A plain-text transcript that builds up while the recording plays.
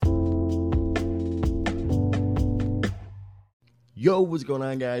Yo, what's going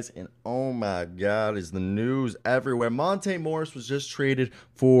on, guys? And oh my God, is the news everywhere? Monte Morris was just traded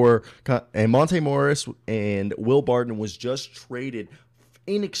and Monte Morris and Will Barton was just traded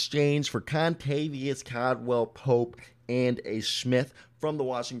in exchange for Contavious Caldwell Pope and a Smith from the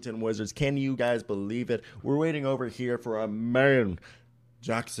Washington Wizards. Can you guys believe it? We're waiting over here for a man,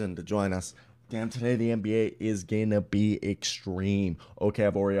 Jackson, to join us. Damn, today the NBA is gonna be extreme. Okay,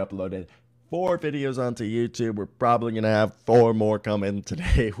 I've already uploaded 4 videos onto YouTube. We're probably gonna have 4 more coming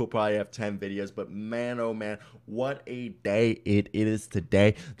today. We'll probably have 10 videos, but man, oh man, what a day it is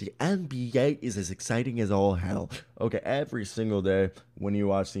today. The NBA is as exciting as all hell. Okay, every single day when you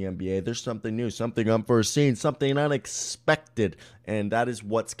watch the NBA, there's something new, something unforeseen, something unexpected, and that is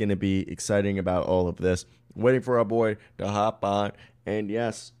what's gonna be exciting about all of this. Waiting for our boy to hop on, and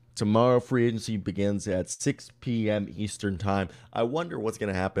yes, tomorrow, free agency begins at 6 p.m. Eastern Time. I wonder what's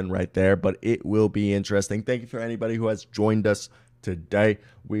going to happen right there, but it will be interesting. Thank you for anybody who has joined us today.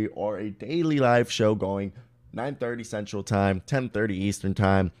 We are a daily live show going 9:30 Central Time, 10:30 Eastern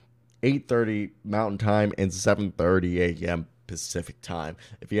Time, 8:30 Mountain Time, and 7:30 a.m. Pacific Time.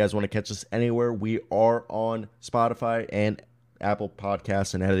 If you guys want to catch us anywhere, we are on Spotify and Apple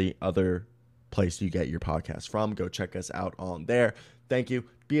Podcasts and any other place you get your podcast from. Go check us out on there. Thank you.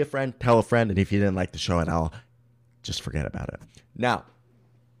 Be a friend, tell a friend, and if you didn't like the show at all, just forget about it. Now,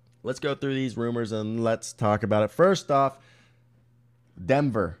 let's go through these rumors and let's talk about it. First off,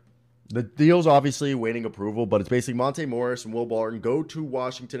 Denver. The deal's obviously waiting approval, but it's basically Monte Morris and Will Barton go to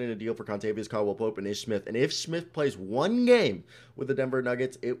Washington in a deal for Contavious Caldwell Pope and Ish Smith. And if Smith plays one game with the Denver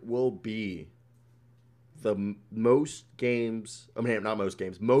Nuggets, it will be the most games,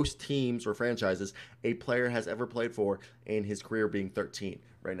 most teams or franchises a player has ever played for in his career being 13.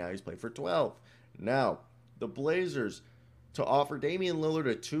 Right now, he's played for 12. Now, the Blazers to offer Damian Lillard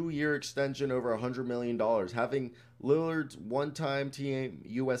a 2-year extension over $100 million, having Lillard's one-time Team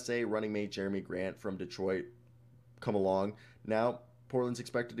USA running mate Jeremy Grant from Detroit come along. Now, Portland's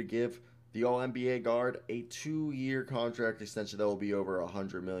expected to give the All-NBA guard a 2-year contract extension that will be over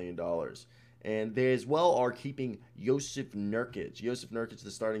 $100 million. And they as well are keeping Jusuf Nurkic. Jusuf Nurkic, the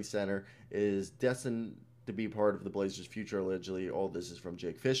starting center, is destined to be part of the Blazers' future, allegedly. All this is from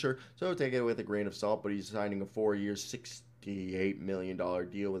Jake Fisher, so take it with a grain of salt, but he's signing a 4-year, $68 million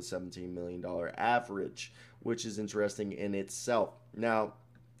deal with $17 million average, which is interesting in itself. Now,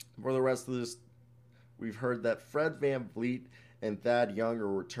 for the rest of this, we've heard that Fred VanVleet and Thad Young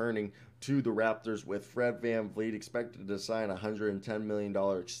are returning to the Raptors, with Fred VanVleet expected to sign a $110 million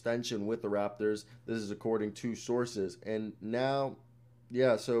extension with the Raptors. This is according to sources. And now,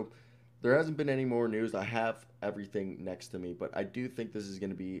 so there hasn't been any more news. I have everything next to me, but I do think this is going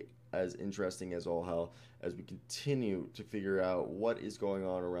to be as interesting as all hell as we continue to figure out what is going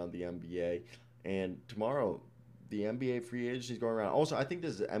on around the NBA. And tomorrow, the NBA free agency is going around. Also, I think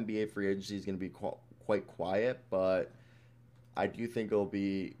this NBA free agency is going to be quite quiet, but I do think it'll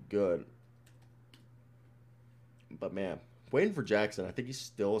be good. But man, waiting for Jackson. I think he's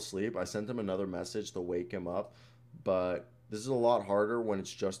still asleep. I sent him another message to wake him up, but this is a lot harder when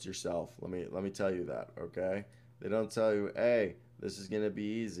it's just yourself. Let me tell you that, okay? They don't tell you, "Hey, this is going to be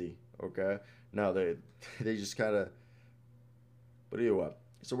easy," okay? No, they just kind of But anyway,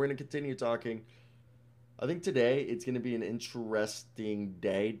 so we're going to continue talking. I think today it's going to be an interesting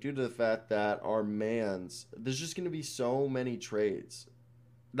day due to the fact that there's just going to be so many trades.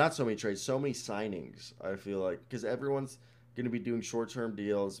 Not so many trades, so many signings, I feel like, because everyone's going to be doing short-term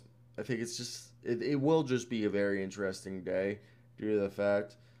deals. I think it will just be a very interesting day due to the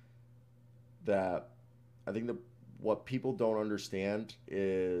fact that I think what people don't understand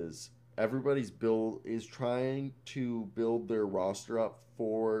is everybody's is trying to build their roster up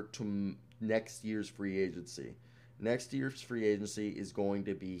to next year's free agency. Next year's free agency is going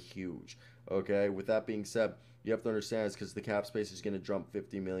to be huge. Okay, with that being said, you have to understand it's because the cap space is going to jump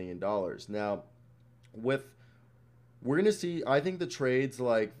 $50 million. Now, we're going to see, I think the trades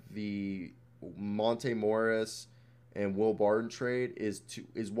like the Monte Morris and Will Barton trade is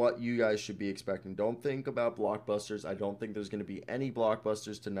what you guys should be expecting. Don't think about blockbusters. I don't think there's going to be any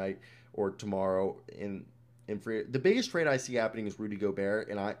blockbusters tonight or tomorrow in free. The biggest trade I see happening is Rudy Gobert,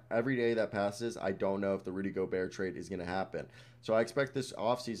 and every day that passes, I don't know if the Rudy Gobert trade is going to happen. So I expect this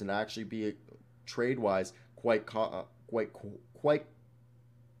offseason to actually be trade-wise quite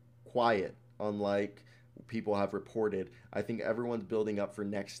quiet, unlike people have reported. I think everyone's building up for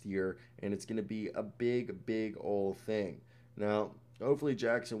next year, and it's going to be a big old thing. Now, hopefully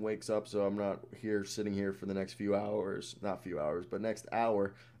Jackson wakes up so I'm not sitting here for the next next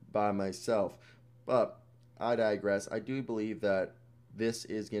hour by myself. But I digress. I do believe that this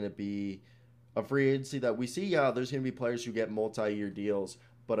is going to be a free agency that we see, yeah, there's going to be players who get multi-year deals,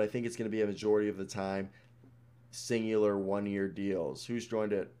 but I think it's going to be a majority of the time singular 1 year deals. Who's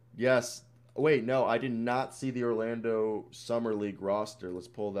joined it? Yes. Wait, no, I did not see the Orlando Summer League roster. Let's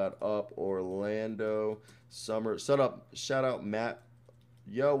pull that up. Orlando Summer. Shout out Matt.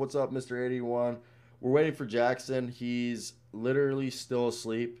 Yo, what's up, Mr. 81? We're waiting for Jackson. He's literally still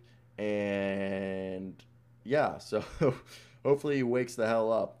asleep. And yeah, so hopefully he wakes the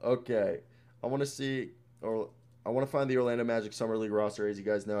hell up. Okay. I want to see, or I want to find the Orlando Magic Summer League roster. As you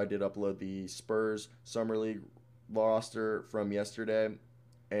guys know, I did upload the Spurs Summer League roster from yesterday,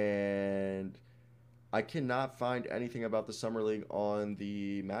 and I cannot find anything about the Summer League on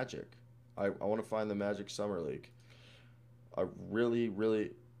the Magic. I want to find the Magic Summer League. I really,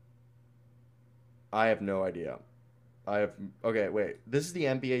 really, I have no idea. I have, okay, wait. This is the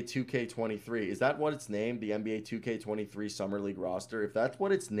NBA 2K23. Is that what it's named? The NBA 2K23 Summer League roster? If that's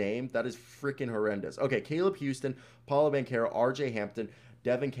what it's named, that is freaking horrendous. Okay, Caleb Houston, Paulo Banchero, RJ Hampton,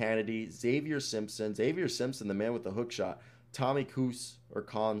 Devin Kennedy, Xavier Simpson, the man with the hook shot, Tommy Kuhs or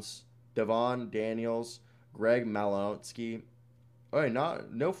Cons, Devon Daniels, Greg Malonowski. All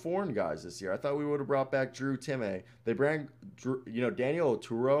right, no foreign guys this year. I thought we would have brought back Drew Timme. They bring, Daniel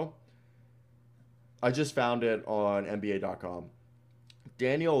Oturo. I just found it on NBA.com.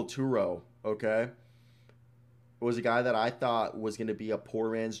 Daniel Oturo, okay, was a guy that I thought was going to be a poor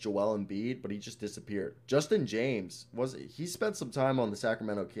man's Joel Embiid, but he just disappeared. Justin James he spent some time on the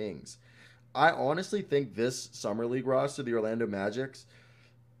Sacramento Kings. I honestly think this summer league roster, the Orlando Magic,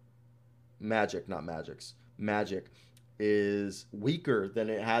 is weaker than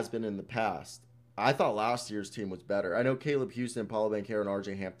it has been in the past. I thought last year's team was better. I know Caleb Houston, Paulo Banchero, and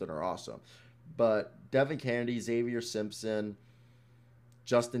RJ Hampton are awesome. But Devin Kennedy, Xavier Simpson,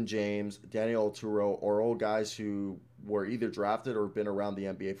 Justin James, Daniel Oturo are all guys who were either drafted or been around the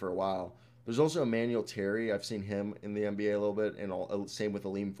NBA for a while. There's also Emmanuel Terry. I've seen him in the NBA a little bit, and same with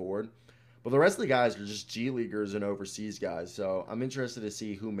Aleem Ford. But the rest of the guys are just G Leaguers and overseas guys. So I'm interested to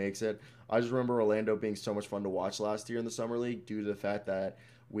see who makes it. I just remember Orlando being so much fun to watch last year in the Summer League due to the fact that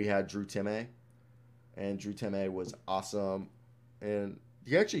we had Drew Timme. And Drew Timme was awesome. And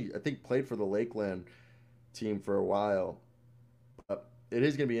he actually, I think, played for the Lakeland team for a while. But it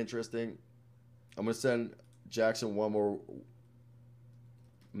is going to be interesting. I'm going to send Jackson one more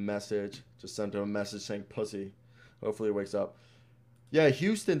message. Just sent him a message saying pussy. Hopefully he wakes up. Yeah,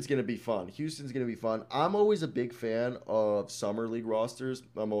 Houston's going to be fun. I'm always a big fan of Summer League rosters.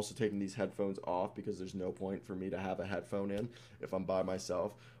 I'm also taking these headphones off because there's no point for me to have a headphone in if I'm by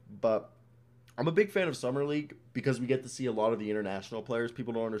myself. But I'm a big fan of Summer League because we get to see a lot of the international players.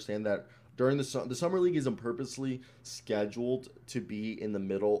 People don't understand that during the Summer League isn't purposely scheduled to be in the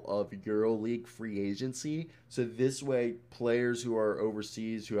middle of EuroLeague free agency. So this way, players who are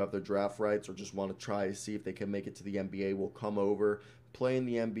overseas who have their draft rights or just want to try to see if they can make it to the NBA will come over, play in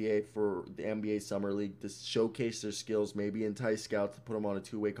the NBA for the NBA Summer League to showcase their skills, maybe entice scouts to put them on a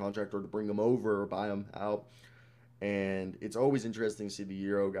two-way contract or to bring them over or buy them out. And it's always interesting to see the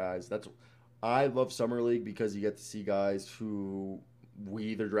Euro guys. I love Summer League because you get to see guys who we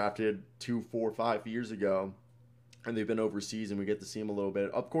either drafted 2, 4, 5 years ago and they've been overseas and we get to see them a little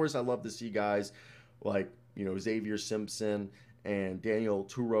bit. Of course, I love to see guys like, Xavier Simpson and Daniel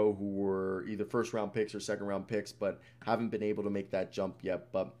Oturo who were either first round picks or second round picks but haven't been able to make that jump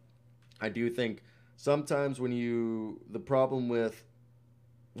yet. But I do think sometimes the problem with,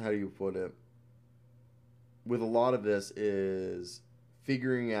 how do you put it, with a lot of this is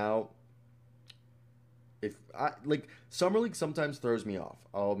figuring out if I like Summer League sometimes throws me off,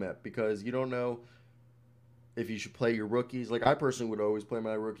 I'll admit, because you don't know if you should play your rookies. Like I personally would always play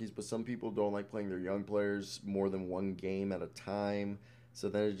my rookies, but some people don't like playing their young players more than one game at a time. So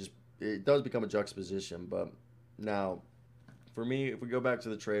then it does become a juxtaposition. But now, for me, if we go back to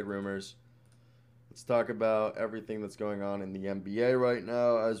the trade rumors, let's talk about everything that's going on in the NBA right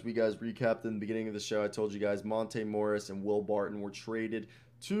now. As we guys recapped in the beginning of the show, I told you guys Monte Morris and Will Barton were traded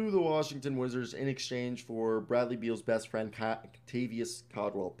to the Washington Wizards in exchange for Bradley Beal's best friend, Octavius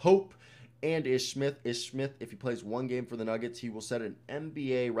Caldwell Pope, and Ish Smith. Ish Smith, if he plays one game for the Nuggets, he will set an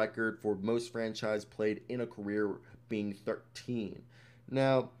NBA record for most franchise played in a career, being 13.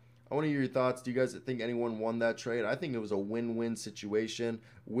 Now, I want to hear your thoughts. Do you guys think anyone won that trade? I think it was a win-win situation.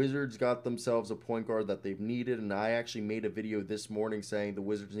 Wizards got themselves a point guard that they've needed, and I actually made a video this morning saying the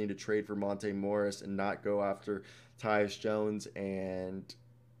Wizards need to trade for Monte Morris and not go after Tyus Jones and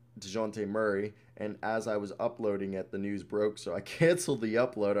DeJounte Murray. And as I was uploading it, the news broke, so I canceled the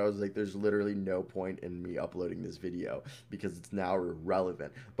upload. I was like, there's literally no point in me uploading this video because it's now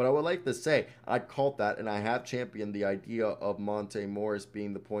irrelevant. But I would like to say, I called that, and I have championed the idea of Monte Morris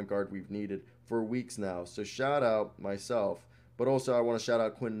being the point guard we've needed for weeks now. So shout out myself. But also, I want to shout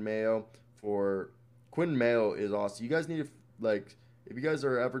out Quinn Mayo for Quinn Mayo is awesome. You guys need to, like, if you guys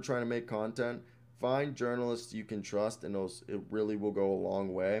are ever trying to make content, find journalists you can trust, and it really will go a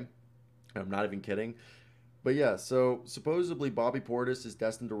long way. I'm not even kidding. But yeah, so supposedly Bobby Portis is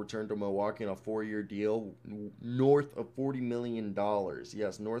destined to return to Milwaukee on a 4-year deal north of $40 million.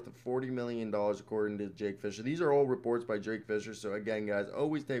 Yes, north of $40 million according to Jake Fisher. These are all reports by Jake Fisher. So again, guys,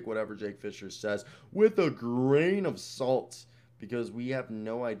 always take whatever Jake Fisher says with a grain of salt because we have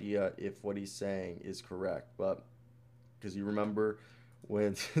no idea if what he's saying is correct. But because you remember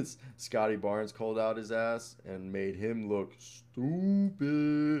when Scotty Barnes called out his ass and made him look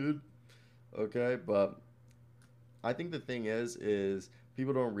stupid. Okay, but I think the thing is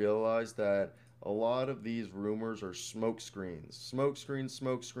people don't realize that a lot of these rumors are smoke screens,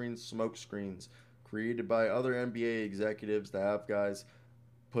 created by other NBA executives to have guys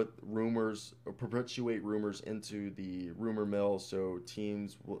put rumors or perpetuate rumors into the rumor mill so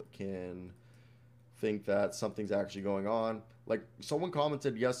teams can think that something's actually going on. Like someone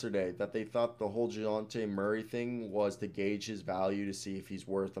commented yesterday that they thought the whole DeJounte Murray thing was to gauge his value to see if he's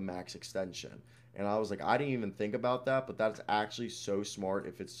worth a max extension. And I was like, I didn't even think about that, but that's actually so smart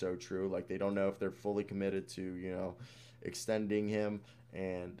if it's so true. Like they don't know if they're fully committed to, extending him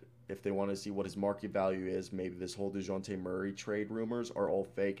and if they want to see what his market value is. Maybe this whole DeJounte Murray trade rumors are all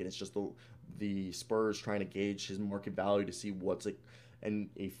fake and it's just the Spurs trying to gauge his market value to see what's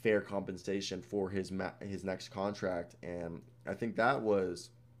a fair compensation for his next contract. And I think that was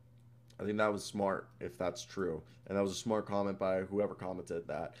smart if that's true. And that was a smart comment by whoever commented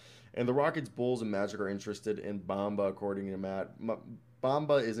that. And the Rockets, Bulls, and Magic are interested in Bamba, according to Matt.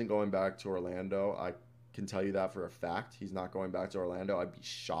 Bamba isn't going back to Orlando. I can tell you that for a fact. He's not going back to Orlando. I'd be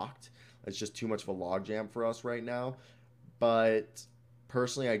shocked. It's just too much of a logjam for us right now. But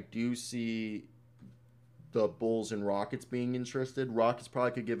personally, I do see the Bulls and Rockets being interested. Rockets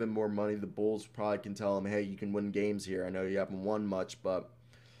probably could give him more money. The Bulls probably can tell him, hey, you can win games here. I know you haven't won much, but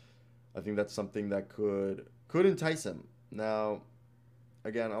I think that's something that could entice him. Now,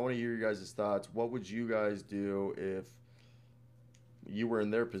 again, I want to hear your guys' thoughts. What would you guys do if you were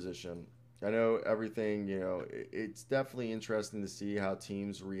in their position? I know everything, it's definitely interesting to see how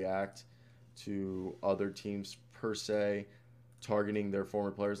teams react to other teams per se targeting their former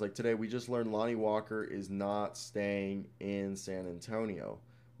players. Like today, we just learned Lonnie Walker is not staying in San Antonio.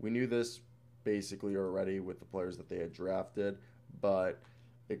 We knew this basically already with the players that they had drafted, but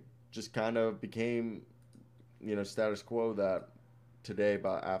it just kind of became, status quo that today,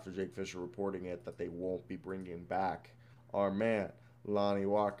 about after Jake Fisher reporting it, that they won't be bringing back our man, Lonnie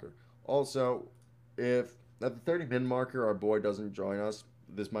Walker. Also, if at the 30-minute marker our boy doesn't join us,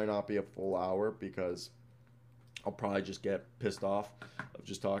 this might not be a full hour because I'll probably just get pissed off of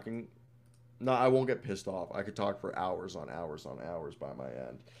just talking. No, I won't get pissed off. I could talk for hours on hours on hours by my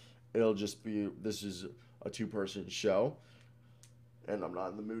end. It'll just be, this is a two-person show, and I'm not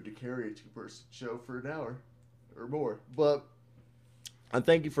in the mood to carry a two-person show for an hour or more. But I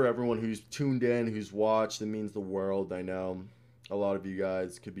thank you for everyone who's tuned in, who's watched. It means the world. I know a lot of you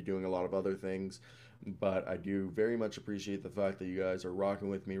guys could be doing a lot of other things, but I do very much appreciate the fact that you guys are rocking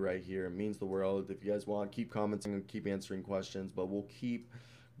with me right here. It means the world. If you guys want, keep commenting and keep answering questions, but we'll keep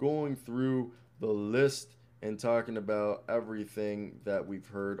going through the list and talking about everything that we've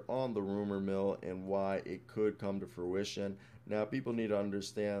heard on the rumor mill and why it could come to fruition. Now, people need to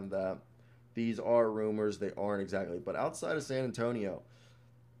understand that these are rumors. They aren't exactly. But outside of San Antonio,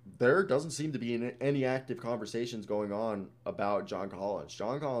 there doesn't seem to be any active conversations going on about John Collins.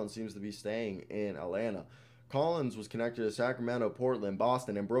 John Collins seems to be staying in Atlanta. Collins was connected to Sacramento, Portland,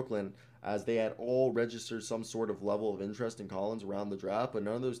 Boston, and Brooklyn as they had all registered some sort of level of interest in Collins around the draft, but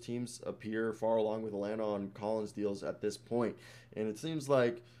none of those teams appear far along with Atlanta on Collins deals at this point. And it seems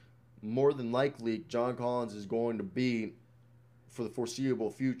like more than likely John Collins is going to be, for the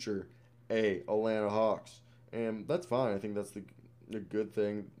foreseeable future, a Atlanta Hawks. And that's fine. I think that's a good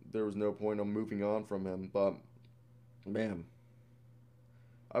thing. There was no point on moving on from him, but man,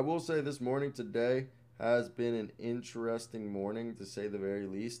 I will say this morning today has been an interesting morning to say the very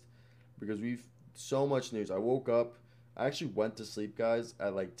least, because we've so much news. I woke up, I actually went to sleep, guys,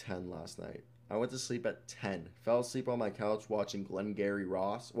 at like 10 last night. I went to sleep at 10. Fell asleep on my couch watching Glenn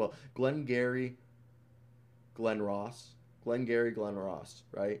Ross,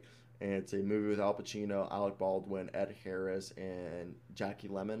 right? and it's a movie with Al Pacino, Alec Baldwin, Ed Harris, and Jackie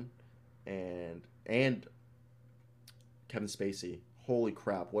Lemmon, and Kevin Spacey. Holy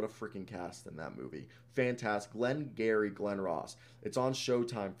crap, what a freaking cast in that movie. Fantastic. Glenn Gary, Glenn Ross. It's on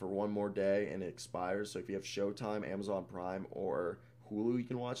Showtime for one more day and it expires. So if you have Showtime, Amazon Prime, or Hulu, you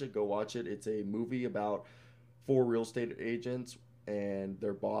can watch it. Go watch it. It's a movie about four real estate agents and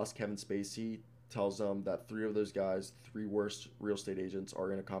their boss, Kevin Spacey, tells them that three of those guys, three worst real estate agents,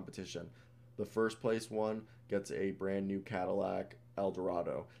 are in a competition. The first place one gets a brand new Cadillac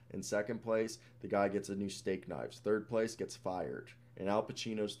Eldorado. In second place, the guy gets a new steak knives. Third place gets fired. And Al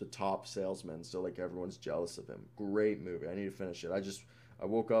Pacino's the top salesman, so like everyone's jealous of him. Great movie. I need to finish it. I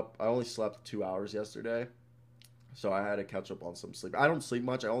woke up. I only slept 2 hours yesterday, so I had to catch up on some sleep. I don't sleep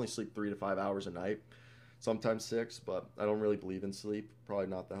much. I only sleep 3 to 5 hours a night, sometimes 6. But I don't really believe in sleep. Probably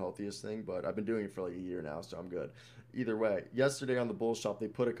not the healthiest thing, but I've been doing it for like a year now, so I'm good. Either way, yesterday on the Bulls shop they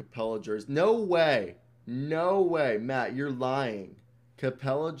put a Capella jersey. No way, no way, Matt, you're lying.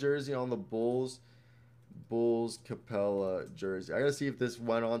 Capella jersey on the Bulls Capella jersey. I gotta see if this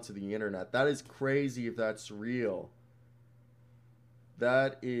went onto the internet. That is crazy if that's real.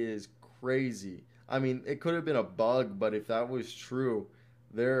 That is crazy. I mean, it could have been a bug, but if that was true,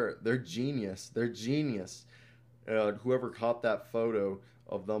 they're genius. They're genius. Whoever caught that photo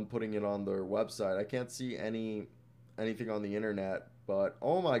of them putting it on their website. I can't see anything on the internet, but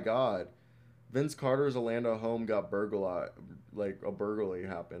oh my god. Vince Carter's Orlando home got burglarized, like a burglary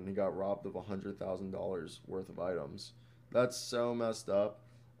happened. He got robbed of $100,000 worth of items. That's so messed up.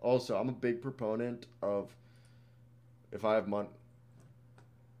 Also, I'm a big proponent of if I have money.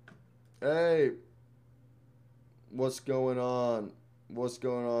 Hey, what's going on? What's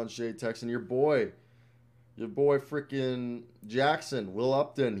going on, Shay Texan? Your boy freaking Jackson, Will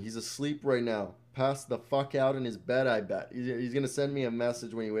Upton. He's asleep right now. Passed the fuck out in his bed, I bet. He's going to send me a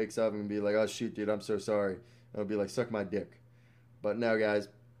message when he wakes up and be like, oh, shoot, dude, I'm so sorry. I'll be like, suck my dick. But no, guys.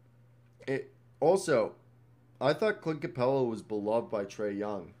 Also, I thought Clint Capella was beloved by Trae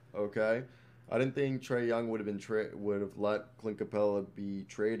Young, okay? I didn't think Trae Young would have let Clint Capella be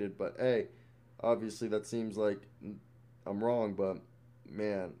traded. But, hey, obviously that seems like I'm wrong. But,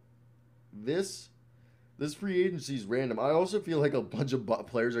 man, this free agency is random. I also feel like a bunch of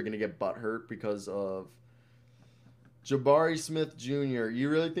players are going to get butthurt because of Jabari Smith Jr. You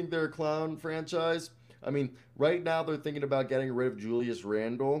really think they're a clown franchise? I mean, right now they're thinking about getting rid of Julius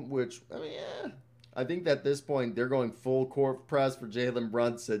Randle, which, I mean, yeah. I think at this point they're going full court press for Jalen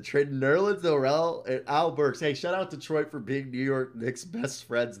Brunson. Trading Nerlens Noel and Al Burks. Hey, shout out Detroit for being New York Knicks' best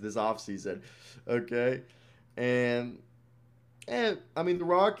friends this offseason. Okay? And I mean, the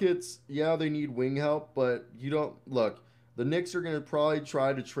Rockets, yeah, they need wing help, but you don't look. The Knicks are going to probably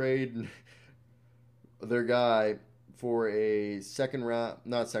try to trade their guy for a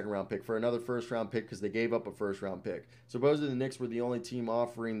not second round pick, for another first round pick because they gave up a first round pick. Supposedly the Knicks were the only team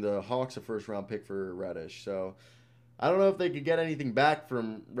offering the Hawks a first round pick for Reddish. So I don't know if they could get anything back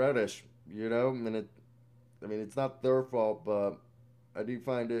from Reddish. You know, I mean, it's not their fault, but I do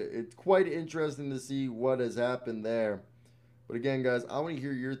find it's quite interesting to see what has happened there. But again, guys, I want to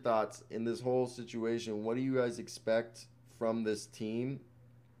hear your thoughts in this whole situation. What do you guys expect from this team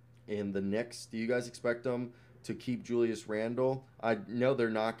in the Knicks? Do you guys expect them to keep Julius Randle? I know they're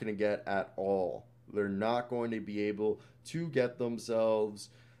not going to get at all. They're not going to be able to get themselves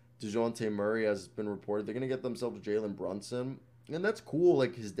DeJounte Murray, as has been reported. They're going to get themselves Jalen Brunson. And that's cool.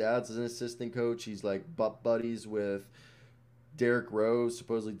 Like, his dad's an assistant coach. He's, like, butt buddies with Derrick Rose.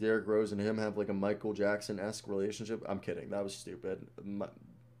 Supposedly Derrick Rose and him have like a Michael Jackson-esque relationship. I'm kidding. That was stupid. That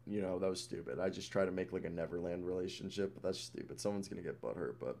was stupid. I just try to make like a Neverland relationship, but that's stupid. Someone's going to get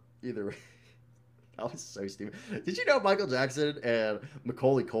butthurt, but either way. That was so stupid. Did you know Michael Jackson and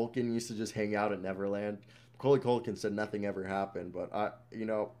Macaulay Culkin used to just hang out at Neverland? Macaulay Culkin said nothing ever happened, but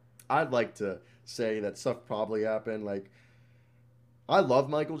I'd like to say that stuff probably happened. Like, I love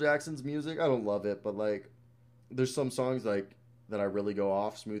Michael Jackson's music. I don't love it, but like, there's some songs like that I really go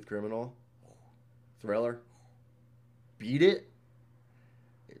off. Smooth Criminal, Thriller, Beat It.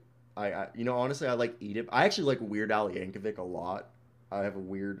 Honestly, I like Eat It. I actually like Weird Al Yankovic a lot. I have a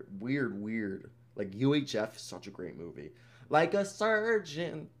weird. Like, UHF is such a great movie. Like a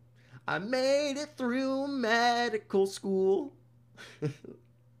surgeon, I made it through medical school.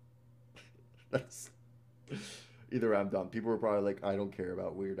 That's either I'm dumb. People were probably like, I don't care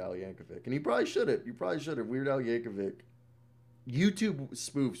about Weird Al Yankovic. And he probably shouldn't. You probably shouldn't. Weird Al Yankovic. YouTube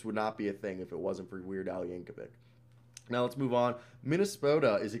spoofs would not be a thing if it wasn't for Weird Al Yankovic. Now let's move on.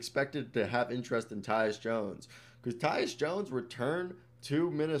 Minnesota is expected to have interest in Tyus Jones. Because Tyus Jones returned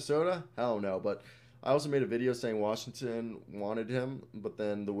to Minnesota? Hell no. But I also made a video saying Washington wanted him, but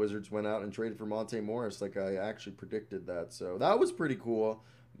then the Wizards went out and traded for Monte Morris. Like I actually predicted that, so that was pretty cool.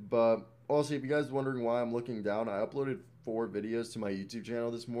 But also, if you guys are wondering why I'm looking down, I uploaded 4 videos to my YouTube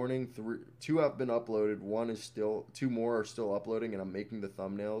channel this morning. Two have been uploaded. Two more are still uploading, and I'm making the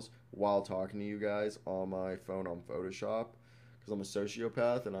thumbnails while talking to you guys on my phone on Photoshop because I'm a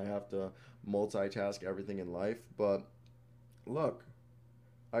sociopath and I have to multitask everything in life. But look,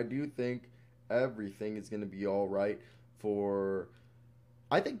 I do think everything is going to be all right for.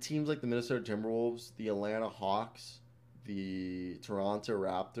 I think teams like the Minnesota Timberwolves, the Atlanta Hawks, the Toronto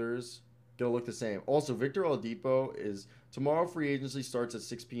Raptors gonna look the same. Also, Victor Oladipo is tomorrow. Free agency starts at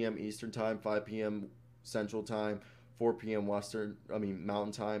 6 p.m. Eastern time, 5 p.m. Central time, 4 p.m.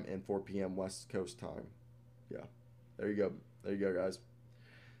 Mountain time, and 4 p.m. West Coast time. Yeah, there you go. There you go, guys.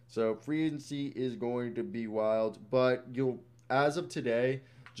 So free agency is going to be wild, but as of today,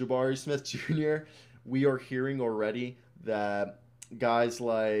 Jabari Smith Jr., we are hearing already that guys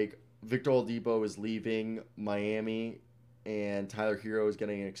like Victor Oladipo is leaving Miami and Tyler Hero is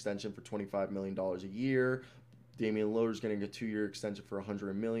getting an extension for $25 million a year. Damian Lillard is getting a 2-year extension for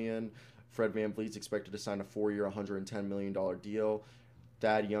 $100 million. Fred VanVleet's expected to sign a 4-year, $110 million deal.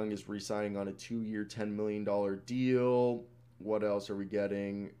 Thad Young is re-signing on a 2-year, $10 million deal. What else are we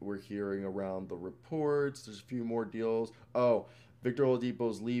getting? We're hearing around the reports. There's a few more deals. Oh, Victor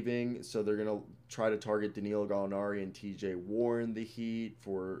Oladipo's leaving, so they're going to try to target Danilo Gallinari and TJ Warren, the Heat,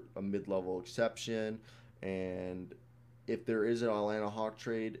 for a mid-level exception. And if there is an Atlanta Hawk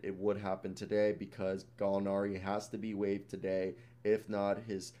trade, it would happen today because Gallinari has to be waived today. If not,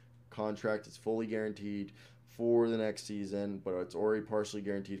 his contract is fully guaranteed for the next season, but it's already partially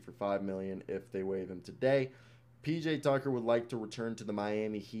guaranteed for $5 million if they waive him today. PJ Tucker would like to return to the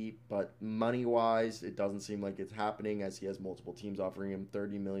Miami Heat, but money-wise, it doesn't seem like it's happening as he has multiple teams offering him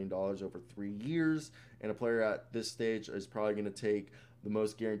 $30 million over 3 years. And a player at this stage is probably going to take the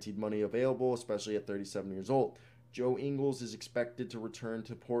most guaranteed money available, especially at 37 years old. Joe Ingles is expected to return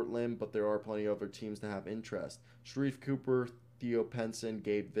to Portland, but there are plenty of other teams that have interest. Sharif Cooper, Theo Penson,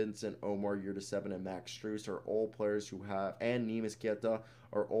 Gabe Vincent, Omar Yurtseven, and Max Strus are all players who have, and Neemias Queta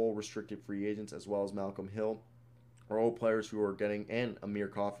are all restricted free agents, as well as Malcolm Hill are all players who are getting, and Amir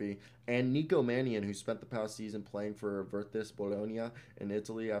Coffey, and Nico Mannion, who spent the past season playing for Virtus Bologna in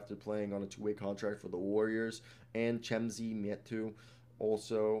Italy after playing on a 2-way contract for the Warriors, and Chemzi Metu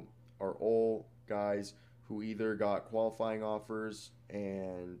also are all guys who either got qualifying offers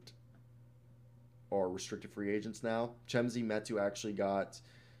and are restricted free agents now. Chemzi Metu actually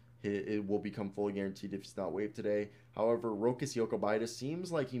it will become fully guaranteed if he's not waived today. However, Rokas Jokubaitis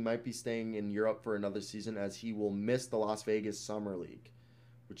seems like he might be staying in Europe for another season as he will miss the Las Vegas Summer League,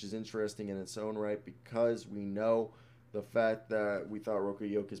 which is interesting in its own right because we know the fact that we thought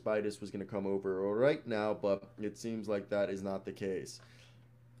Rokas Jokubaitis was going to come over right now, but it seems like that is not the case.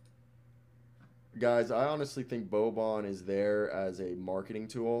 Guys, I honestly think Boban is there as a marketing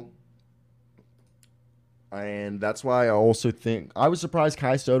tool. And that's why I also think I was surprised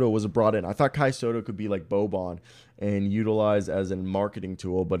Kai Soto was brought in. I thought Kai Soto could be like Boban and utilized as a marketing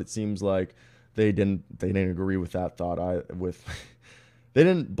tool, but it seems like they didn't agree with that thought. They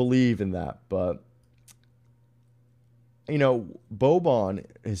didn't believe in that. But Boban,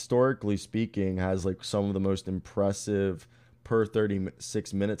 historically speaking, has like some of the most impressive per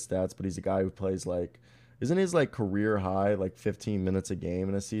 36 minute stats, but he's a guy who plays isn't his career high 15 minutes a game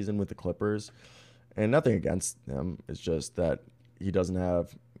in a season with the Clippers? And nothing against him. It's just that he doesn't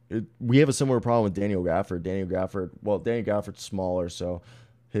have it. We have a similar problem with Daniel Gafford. Daniel Gafford's smaller, so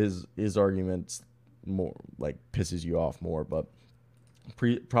his arguments more pisses you off more. But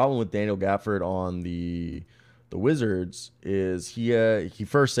problem with Daniel Gafford on the Wizards is he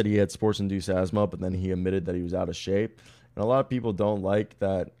first said he had sports-induced asthma, but then he admitted that he was out of shape. And a lot of people don't like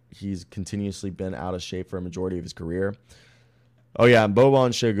that he's continuously been out of shape for a majority of his career. Oh yeah, and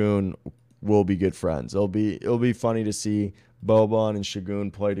Boban Şengün will be good friends. It'll be funny to see Boban and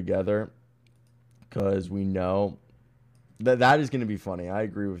Şengün play together because we know that is going to be funny. I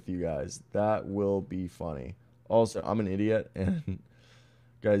agree with you guys. That will be funny. Also, I'm an idiot, and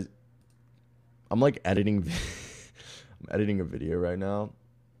guys, I'm editing. I'm editing a video right now,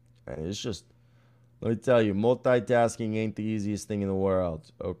 and it's just, let me tell you, multitasking ain't the easiest thing in the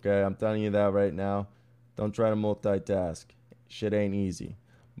world. Okay, I'm telling you that right now. Don't try to multitask. Shit ain't easy,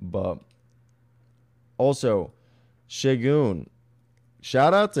 but. Also, Şengün,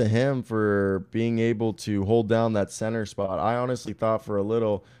 shout out to him for being able to hold down that center spot. I honestly thought for a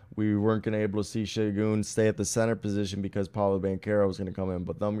little we weren't going to be able to see Şengün stay at the center position because Paulo Banchero was going to come in.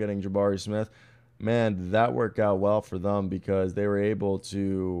 But them getting Jabari Smith, man, that worked out well for them because they were able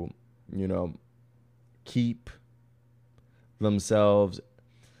to, keep themselves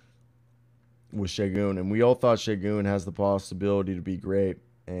with Şengün, and we all thought Şengün has the possibility to be great.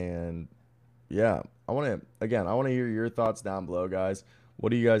 And yeah, I want to hear your thoughts down below, guys.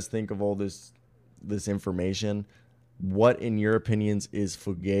 What do you guys think of all this information? What, in your opinions, is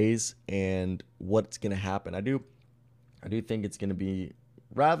Fugues, and what's gonna happen? I do think it's gonna be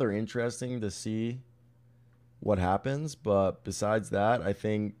rather interesting to see what happens. But besides that, I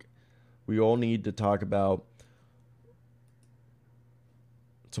think we all need to talk about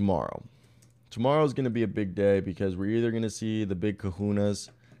tomorrow. Tomorrow is going to be a big day because we're either going to see the big kahunas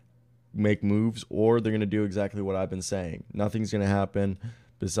make moves, or they're going to do exactly what I've been saying. Nothing's going to happen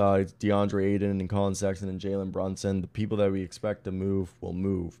besides DeAndre Ayton and Colin Sexton and Jalen Brunson. The people that we expect to move will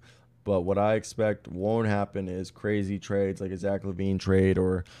move. But what I expect won't happen is crazy trades like a Zach LaVine trade,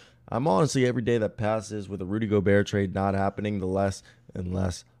 or I'm honestly, every day that passes with a Rudy Gobert trade not happening, the less and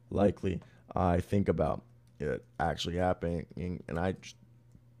less likely I think about it actually happening. And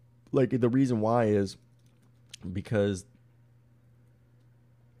the reason why is because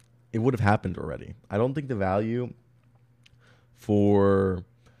it would have happened already. I don't think the value for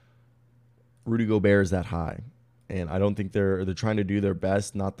Rudy Gobert is that high. And I don't think they're trying to do their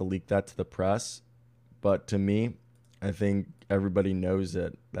best not to leak that to the press. But to me, I think everybody knows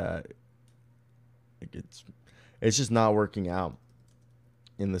it, that it's just not working out,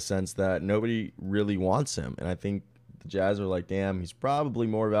 in the sense that nobody really wants him. And I think the Jazz are like, damn, he's probably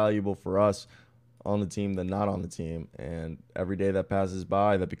more valuable for us on the team than not on the team. And every day that passes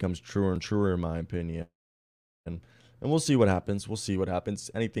by, that becomes truer and truer, in my opinion. And we'll see what happens. We'll see what happens.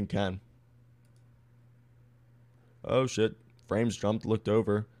 Anything can. Oh, shit. Frames jumped, looked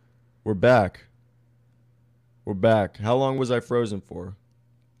over. We're back. We're back. How long was I frozen for?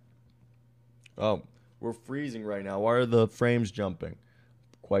 Oh, we're freezing right now. Why are the frames jumping?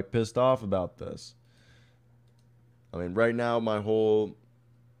 Quite pissed off about this. I mean, right now my whole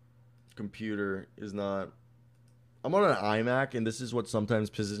computer is not... I'm on an iMac, and this is what sometimes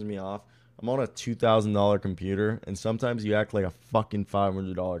pisses me off. I'm on a $2,000 computer, and sometimes you act like a fucking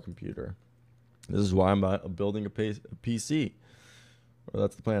 $500 computer. This is why I'm building a PC. Or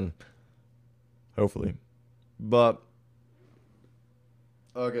that's the plan. Hopefully. But...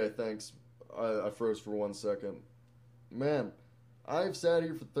 okay, thanks. I froze for 1 second. Man, I've sat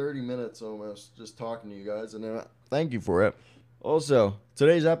here for 30 minutes almost just talking to you guys, and thank you for it. Also,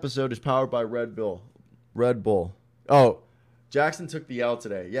 today's episode is powered by Red Bull. Red Bull. Oh, Jackson took the L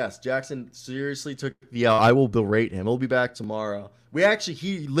today. Yes, Jackson seriously took the L. I will berate him. He'll be back tomorrow.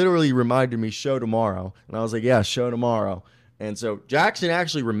 He literally reminded me, show tomorrow. And I was like, yeah, show tomorrow. And so Jackson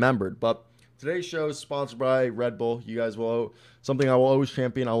actually remembered. But today's show is sponsored by Red Bull. You guys will, something I will always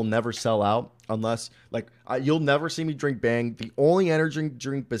champion. I will never sell out unless, you'll never see me drink Bang. The only energy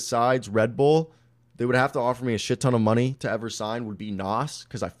drink besides Red Bull they would have to offer me a shit ton of money to ever sign would be NOS,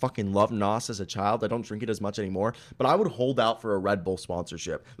 because I fucking loved NOS as a child. I don't drink it as much anymore, but I would hold out for a Red Bull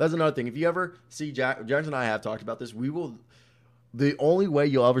sponsorship. That's another thing. If you ever see Jackson and I have talked about this, the only way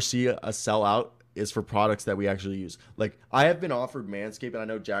you'll ever see a sell out is for products that we actually use. Like, I have been offered Manscaped, and I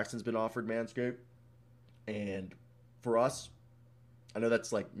know Jackson's been offered Manscaped. And for us, I know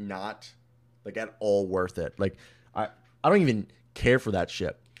that's not at all worth it. I don't even care for that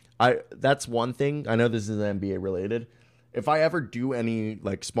shit. That's one thing. I know this is NBA related. If I ever do any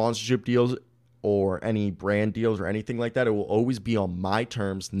sponsorship deals or any brand deals or anything like that, it will always be on my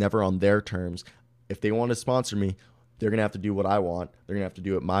terms, never on their terms. If they want to sponsor me, they're going to have to do what I want. They're going to have to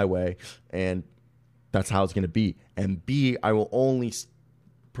do it my way. And that's how it's going to be. And B, I will only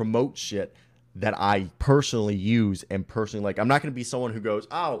promote shit that I personally use and personally I'm not going to be someone who goes,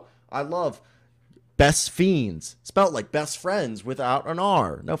 oh, I love Best Fiends, spelled like best friends without an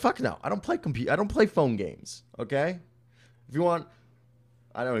R. No, fuck no. I don't play phone games. Okay? If you want,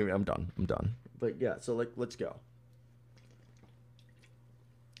 I'm done. But yeah, so let's go.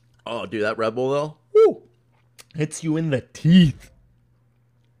 Oh, dude, that Red Bull though, woo, hits you in the teeth.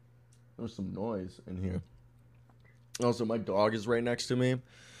 There's some noise in here. Also, my dog is right next to me.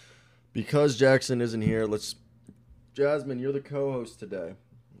 Because Jackson isn't here, Jasmine, you're the co-host today.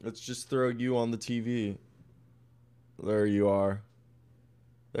 Let's just throw you on the TV. There you are.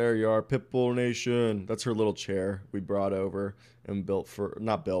 There you are, Pitbull Nation. That's her little chair we brought over and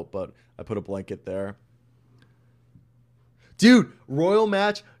not built, but I put a blanket there. Dude, Royal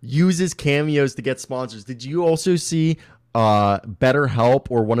Match uses cameos to get sponsors. Did you also see BetterHelp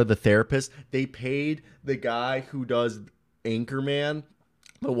or one of the therapists? They paid the guy who does Anchorman,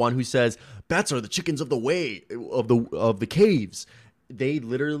 the one who says, bats are the chickens of the way, of the caves. they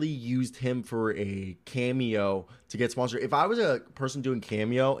literally used him for a cameo to get sponsored. If I was a person doing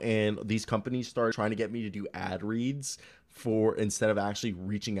cameo and these companies start trying to get me to do ad reads for instead of actually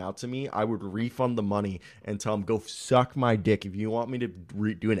reaching out to me, I would refund the money and tell them, go suck my dick. If you want me to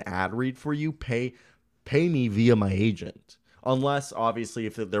do an ad read for you, pay me via my agent. Unless obviously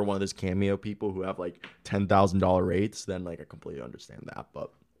if they're one of those cameo people who have like $10,000 rates, then like I completely understand that.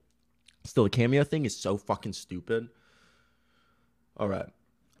 But still, the cameo thing is so fucking stupid. All right,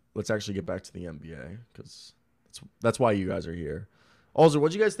 let's actually get back to the NBA because that's why you guys are here. Also,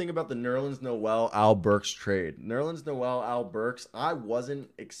 what do you guys think about the Nerlens Noel Al Burks trade? Nerlens Noel Al Burks, I wasn't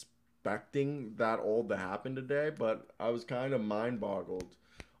expecting that all to happen today, but I was kind of mind boggled.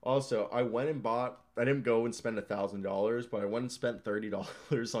 Also, I went and bought. I didn't go and spend $1,000, but I went and spent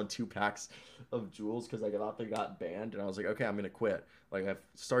 $30 on 2 packs of Juuls because I thought they got banned, and I was like, okay, I'm gonna quit. Like I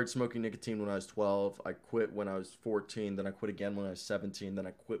started smoking nicotine when I was 12. I quit when I was 14. Then I quit again when I was 17. Then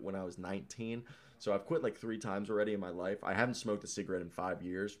I quit when I was 19. So I've quit like 3 times already in my life. I haven't smoked a cigarette in 5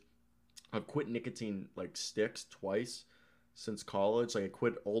 years. I've quit nicotine like sticks twice since college. Like I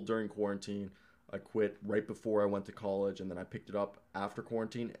quit all during quarantine. I quit right before I went to college, and then I picked it up after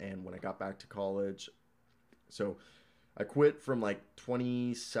quarantine and when I got back to college. So I quit from like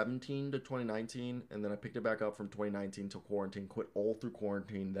 2017 to 2019, and then I picked it back up from 2019 till quarantine, quit all through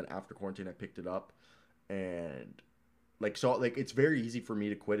quarantine. Then after quarantine, I picked it up. And like, so like, it's very easy for me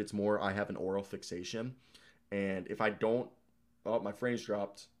to quit. It's more, I have an oral fixation. And if I don't, oh, my frames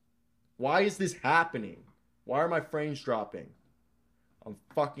dropped. Why is this happening? Why are my frames dropping? I'm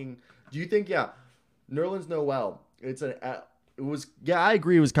fucking, do you think, yeah, Nerlens Noel, I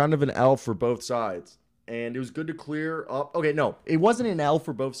agree. It was kind of an L for both sides. And it was good to clear up. Okay, no, it wasn't an L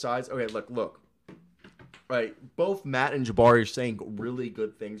for both sides. Okay, look. Right, both Matt and Jabari are saying really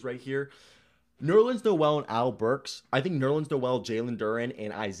good things right here. Nerlens Noel and Al Burks. I think Nerlens Noel, Jalen Duren,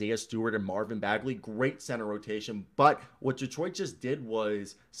 and Isaiah Stewart and Marvin Bagley, great center rotation. But what Detroit just did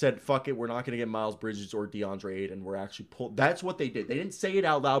was said, fuck it, we're not going to get Miles Bridges or DeAndre Ayton. We're actually That's what they did. They didn't say it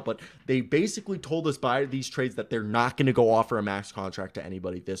out loud, but they basically told us by these trades that they're not going to go offer a max contract to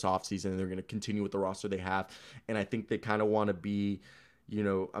anybody this offseason, and they're going to continue with the roster they have. And I think they kind of want to be, you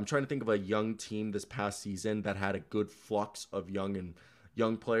know, I'm trying to think of a young team this past season that had a good flux of young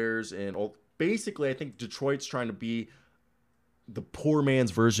players and old. Basically, I think Detroit's trying to be the poor man's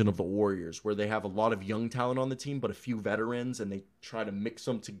version of the Warriors, where they have a lot of young talent on the team, but a few veterans, and they try to mix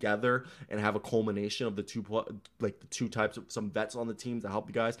them together and have a culmination of the two types of some vets on the team to help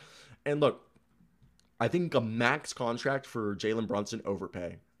the guys. And look, I think a max contract for Jalen Brunson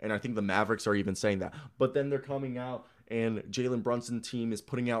overpay, and I think the Mavericks are even saying that. But then they're coming out, and Jalen Brunson team is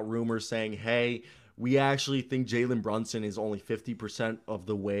putting out rumors saying, hey, we actually think Jalen Brunson is only 50% of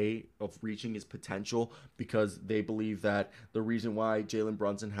the way of reaching his potential, because they believe that the reason why Jalen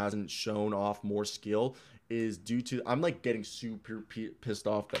Brunson hasn't shown off more skill is due to, I'm like getting super pissed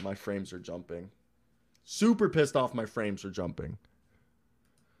off that my frames are jumping. Super pissed off my frames are jumping.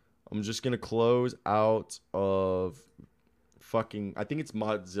 I'm just going to close out of fucking, I think it's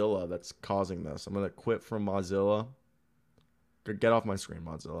Mozilla that's causing this. I'm going to quit from Mozilla. Get off my screen,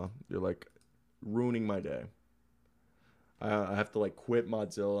 Mozilla. You're like ruining my day. I have to like quit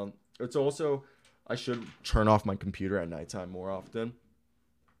Mozilla. It's also, I should turn off my computer at nighttime more often.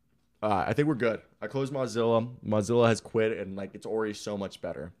 I think we're good. I closed Mozilla. Mozilla has quit, and like it's already so much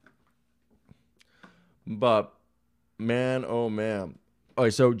better. But man, oh man. Okay,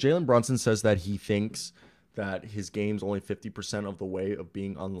 so Jalen Brunson says that he thinks that his game's only 50% of the way of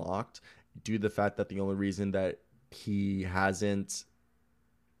being unlocked due to the fact that the only reason that he hasn't,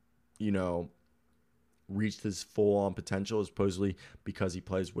 you know, reached his full-on potential is supposedly because he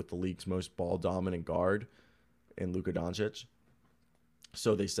plays with the league's most ball-dominant guard in Luka Doncic.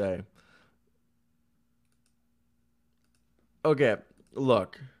 So they say. Okay,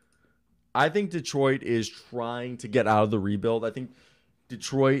 look. I think Detroit is trying to get out of the rebuild. I think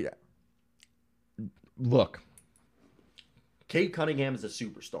Detroit... Look. Cade Cunningham is a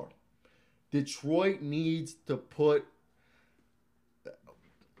superstar. Detroit needs to put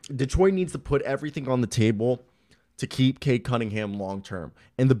everything on the table to keep Cade Cunningham long term.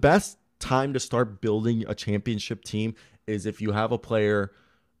 And the best time to start building a championship team is if you have a player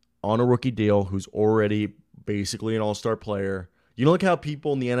on a rookie deal who's already basically an all-star player. You know, like how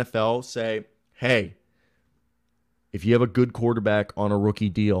people in the NFL say, hey, if you have a good quarterback on a rookie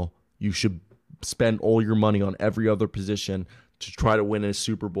deal, you should spend all your money on every other position to try to win a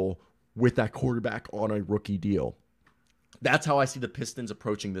Super Bowl with that quarterback on a rookie deal. That's how I see the Pistons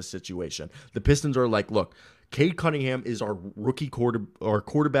approaching this situation. The Pistons are like, look, Cade Cunningham is our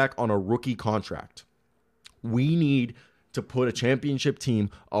quarterback on a rookie contract. We need to put a championship team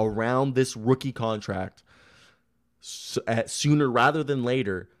around this rookie contract sooner rather than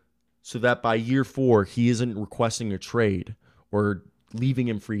later, so that by year 4 he isn't requesting a trade or leaving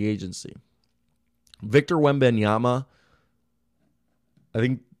in free agency. Victor Wembanyama, I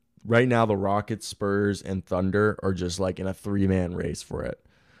think right now the Rockets, Spurs, and Thunder are just like in a 3-man race for it.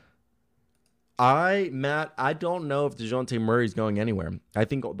 Matt, I don't know if DeJounte Murray's going anywhere. I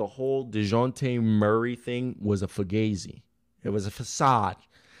think the whole DeJounte Murray thing was a fugazi. It was a facade.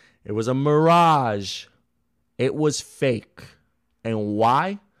 It was a mirage. It was fake. And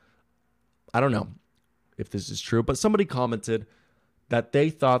why? I don't know if this is true, but somebody commented that they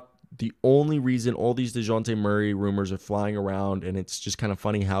thought the only reason all these DeJounte Murray rumors are flying around, and it's just kind of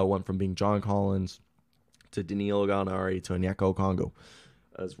funny how it went from being John Collins to Danilo Gallinari to Onyeka Okongwu,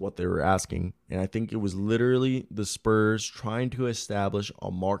 as what they were asking. And I think it was literally the Spurs trying to establish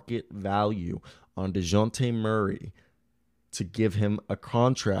a market value on DeJounte Murray to give him a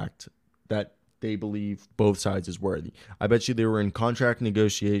contract that they believe both sides is worthy. I bet you they were in contract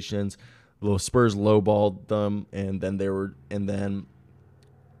negotiations. The Spurs lowballed them, and then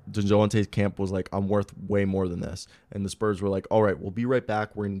DeJounte's camp was like, I'm worth way more than this. And the Spurs were like, all right, we'll be right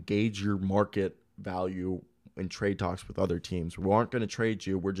back. We're going to gauge your market value in trade talks with other teams. We aren't going to trade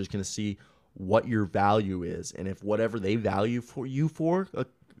you. We're just going to see what your value is. And if whatever they value for you for,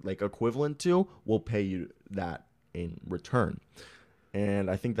 like equivalent to, we'll pay you that in return. And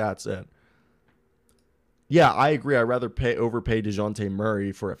I think that's it. Yeah, I agree. I'd rather overpay DeJounte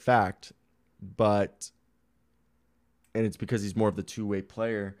Murray for a fact, and it's because he's more of the two-way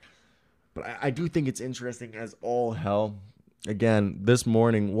player. But I do think it's interesting as all hell. Again, this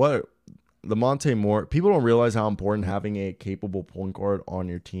morning, the Monte Morris, people don't realize how important having a capable point guard on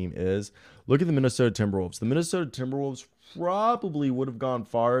your team is. Look at the Minnesota Timberwolves. The Minnesota Timberwolves probably would have gone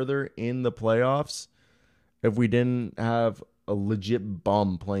farther in the playoffs if we didn't have a legit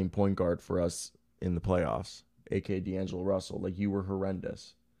bum playing point guard for us in the playoffs, aka D'Angelo Russell. Like, you were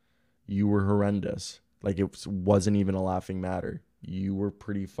horrendous. Like, it wasn't even a laughing matter. You were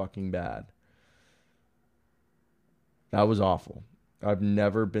pretty fucking bad. That was awful. I've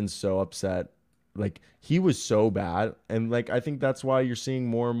never been so upset. Like, he was so bad. And, like, I think that's why you're seeing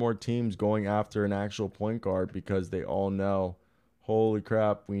more and more teams going after an actual point guard, because they all know, holy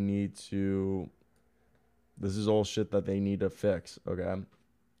crap, this is all shit that they need to fix, okay?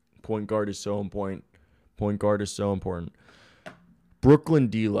 Point guard is so important. Brooklyn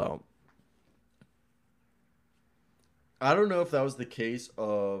D'Lo. I don't know if that was the case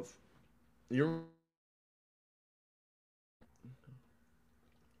of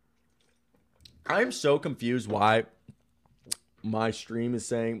I'm so confused why my stream is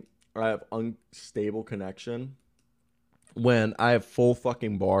saying I have unstable connection when I have full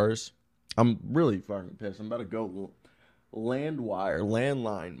fucking bars. I'm really fucking pissed. I'm about to go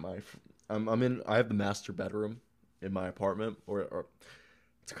landline. I have the master bedroom in my apartment, or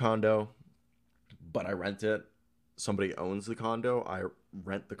it's a condo, but I rent it. Somebody owns the condo. I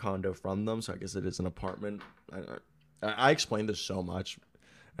rent the condo from them, so I guess it is an apartment. I explained this so much,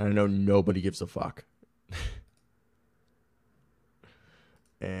 and I know nobody gives a fuck.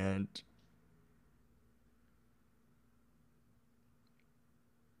 And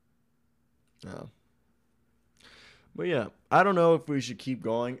but yeah, I don't know if we should keep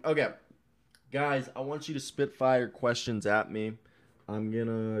going. Okay, guys, I want you to spitfire questions at me. I'm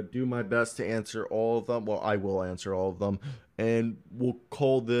gonna do my best to answer all of them. Well, I will answer all of them, and we'll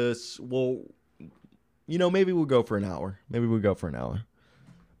call this. Maybe we'll go for an hour.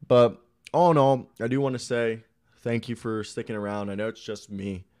 But all in all, I do want to say thank you for sticking around. I know it's just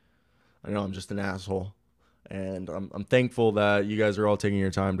me. I know I'm just an asshole, and I'm thankful that you guys are all taking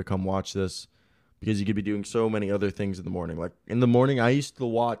your time to come watch this, because you could be doing so many other things in the morning. Like, in the morning, I used to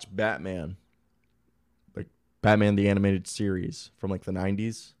watch Batman the animated series from like the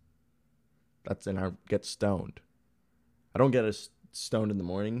 90s. And I get stoned. I don't get as stoned in the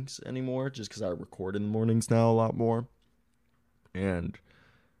mornings anymore, just because I record in the mornings now a lot more. And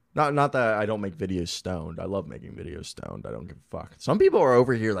not that I don't make videos stoned. I love making videos stoned. I don't give a fuck. Some people are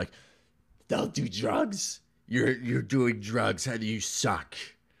over here like, don't do drugs. You're doing drugs. How do you suck?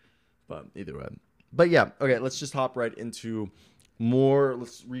 But either way. But yeah, okay, let's just hop right into more.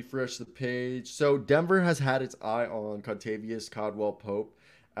 Let's refresh the page. So Denver has had its eye on Contavious Caldwell-Pope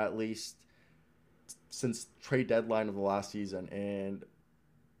at least since trade deadline of the last season. And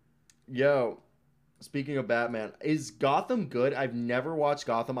Speaking of Batman, is Gotham good? I've never watched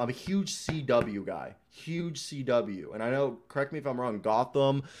Gotham. I'm a huge CW guy. Huge CW. And I know, correct me if I'm wrong,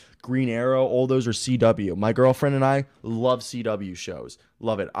 Gotham, Green Arrow, all those are CW. My girlfriend and I love CW shows.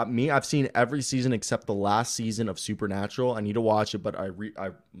 Love it. I've seen every season except the last season of Supernatural. I need to watch it, but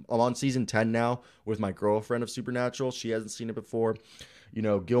I'm on season 10 now with my girlfriend of Supernatural. She hasn't seen it before. You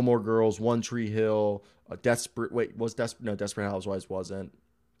know, Gilmore Girls, One Tree Hill, Desperate Housewives wasn't.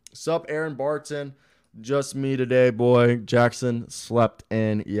 Sup, Aaron Barton. Just me today, boy. Jackson slept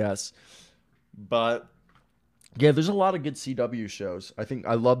in, yes. But yeah, there's a lot of good CW shows. I think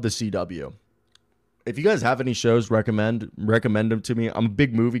I love the CW. If you guys have any shows, recommend them to me. I'm a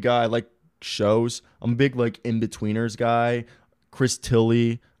big movie guy. I like shows. I'm a big like in-betweeners guy. Chris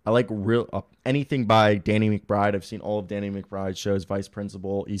Tilly. I like real anything by Danny McBride. I've seen all of Danny McBride's shows. Vice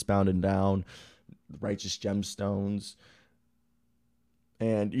Principal, Eastbound and Down, Righteous Gemstones.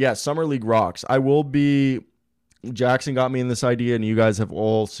 And yeah, Summer League rocks. I will be. Jackson got me in this idea, and you guys have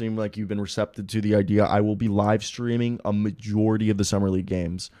all seemed like you've been receptive to the idea. I will be live streaming a majority of the Summer League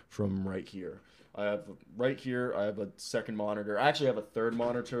games from right here. I have a second monitor. I actually have a third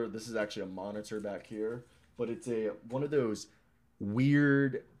monitor. This is actually a monitor back here, but it's one of those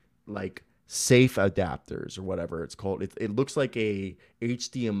weird like safe adapters or whatever it's called. It looks like a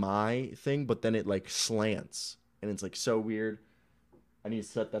HDMI thing, but then it like slants, and it's like so weird. I need to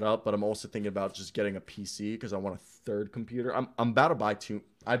set that up, but I'm also thinking about just getting a PC because I want a third computer. I'm about to buy two.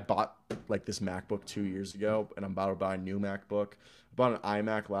 I bought like this MacBook 2 years ago, and I'm about to buy a new MacBook. I bought an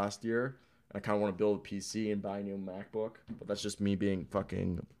iMac last year, and I kind of want to build a PC and buy a new MacBook, but that's just me being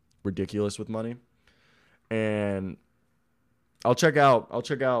fucking ridiculous with money. And I'll go check out, what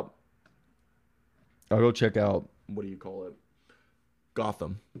do you call it?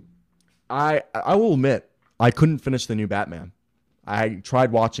 Gotham. I will admit, I couldn't finish the new Batman. I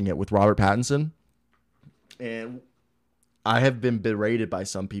tried watching it with Robert Pattinson, and I have been berated by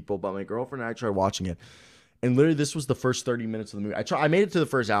some people, but my girlfriend and I tried watching it, and literally this was the first 30 minutes of the movie. I made it to the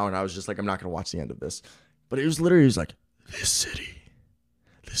first hour, and I was just like, I'm not going to watch the end of this. But it was like, this city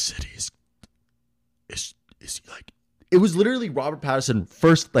is like, it was literally Robert Pattinson,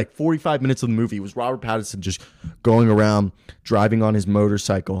 first like 45 minutes of the movie was Robert Pattinson just going around, driving on his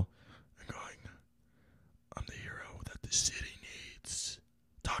motorcycle, and going, I'm the hero that the city needs.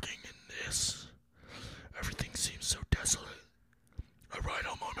 Talking in this. Everything seems so desolate. I ride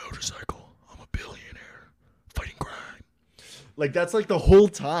on my motorcycle. I'm a billionaire. Fighting crime. Like, that's like the whole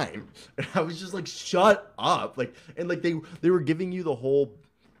time. And I was just like, shut up. Like, and like they were giving you the whole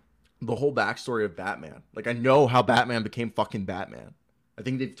backstory of Batman. Like, I know how Batman became fucking Batman. I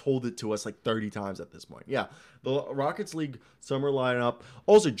think they've told it to us like 30 times at this point. Yeah. The Rockets League summer lineup.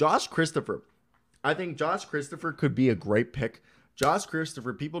 Also, Josh Christopher. I think Josh Christopher could be a great pick. Josh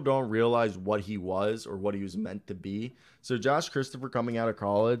Christopher, people don't realize what he was or what he was meant to be. So Josh Christopher coming out of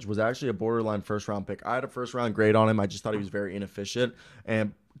college was actually a borderline first round pick. I had a first round grade on him. I just thought he was very inefficient.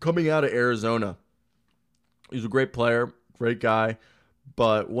 And coming out of Arizona, he's a great player, great guy.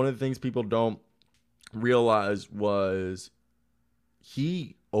 But one of the things people don't realize was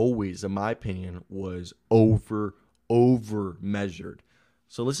he always, in my opinion, was over measured.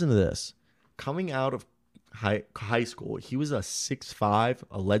 So listen to this. Coming out of high school, he was a 6'5",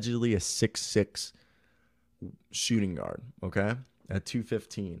 allegedly a 6'6" shooting guard, okay? At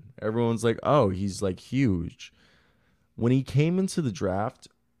 215. Everyone's like, oh, he's like huge. When he came into the draft,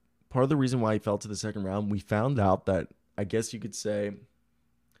 part of the reason why he fell to the second round, we found out that, I guess you could say,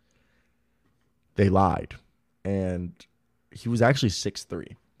 they lied. And he was actually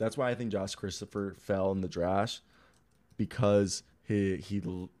 6'3". That's why I think Josh Christopher fell in the draft, because he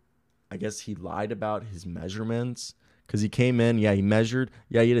I guess he lied about his measurements, because he came in, he measured,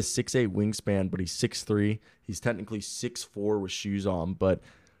 he had a 6'8" wingspan, but he's 6'3". He's technically 6'4" with shoes on, but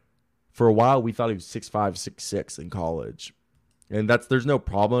for a while we thought he was 6'5", 6'6" in college. And there's no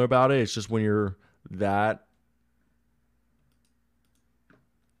problem about it. It's just when you're that.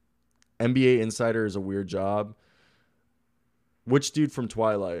 NBA Insider is a weird job. Which dude from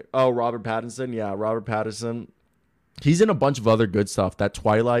Twilight? Oh, Robert Pattinson. Yeah, Robert Pattinson. He's in a bunch of other good stuff. That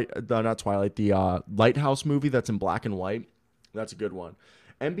the Lighthouse movie that's in black and white. That's a good one.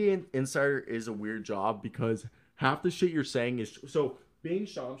 NBA Insider is a weird job because half the shit you're saying is... So, being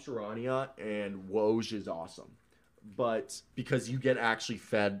Shams Charania and Woj is awesome. But because you get actually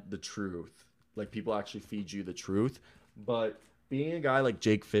fed the truth. Like, people actually feed you the truth. But being a guy like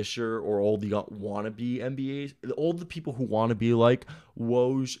Jake Fisher or all the wannabe NBAs, all the people who want to be like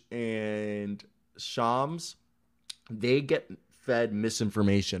Woj and Shams, they get fed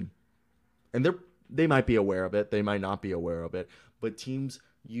misinformation. And they might be aware of it. They might not be aware of it. But teams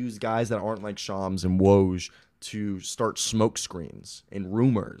use guys that aren't like Shams and Woj to start smoke screens and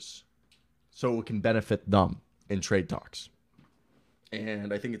rumors so it can benefit them in trade talks.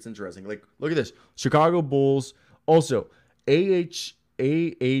 And I think it's interesting. Like, look at this. Chicago Bulls. Also,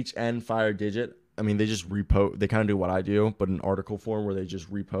 AHN Fire Digit. I mean, they just repost. They kind of do what I do, but in article form where they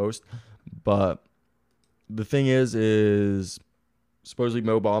just repost. But the thing is supposedly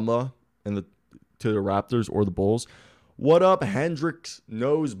Mo Bamba to the Raptors or the Bulls. What up, Hendricks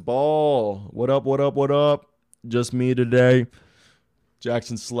knows ball? What up, what up, what up? Just me today.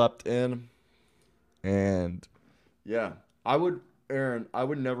 Jackson slept in. And yeah, Aaron, I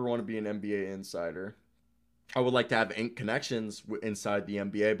would never want to be an NBA insider. I would like to have connections inside the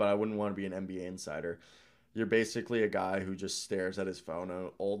NBA, but I wouldn't want to be an NBA insider. You're basically a guy who just stares at his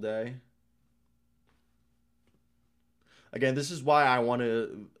phone all day. Again, this is why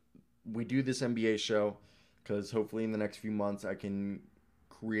we do this NBA show, because hopefully in the next few months I can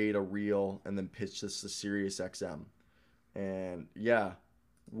create a reel and then pitch this to SiriusXM. And yeah,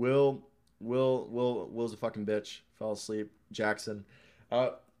 Will's a fucking bitch. Fell asleep. Jackson.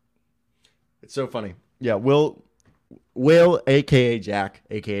 It's so funny. Yeah, Will, aka Jack,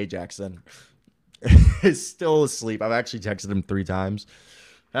 aka Jackson, is still asleep. I've actually texted him 3 times.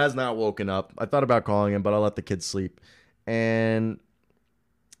 Has not woken up. I thought about calling him, but I let the kid sleep. And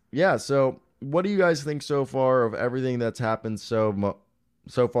yeah, so what do you guys think so far of everything that's happened so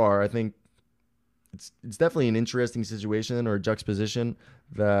far? I think it's definitely an interesting situation or juxtaposition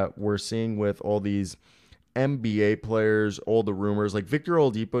that we're seeing with all these NBA players, all the rumors. Like Victor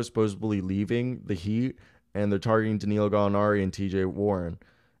Oladipo supposedly leaving the Heat, and they're targeting Danilo Gallinari and TJ Warren.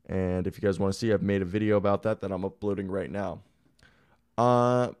 And if you guys want to see, I've made a video about that I'm uploading right now.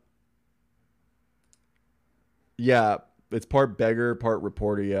 Yeah, it's part beggar, part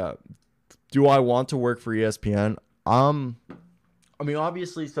reporter. Yeah. Do I want to work for ESPN? I mean,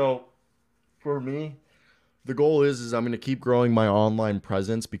 obviously, so for me, the goal is I'm going to keep growing my online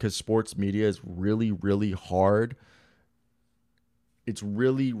presence because sports media is really, really hard. It's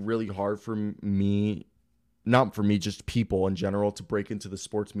really, really hard for me, not for me, just people in general, to break into the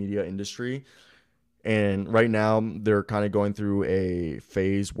sports media industry. And right now, they're kind of going through a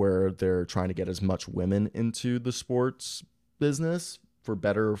phase where they're trying to get as much women into the sports business, for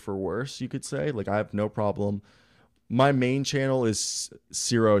better or for worse, you could say. Like, I have no problem. My main channel is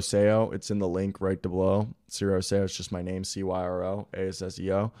Ciro Aseo. It's in the link right below. Ciro Aseo is just my name, Cyro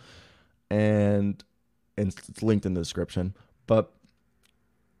Asseo. And it's linked in the description. But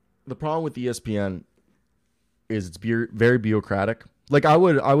the problem with ESPN is it's very bureaucratic. Like, I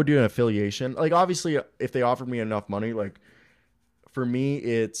would do an affiliation. Like, obviously, if they offered me enough money, like, for me,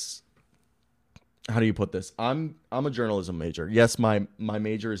 it's, how do you put this? I'm a journalism major. Yes, my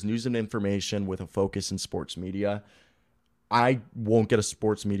major is news and information with a focus in sports media. I won't get a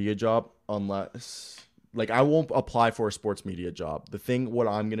sports media job unless, like, I won't apply for a sports media job. What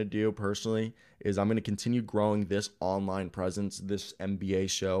I'm going to do personally is I'm going to continue growing this online presence, this NBA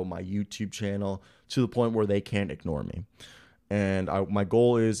show, my YouTube channel, to the point where they can't ignore me. And my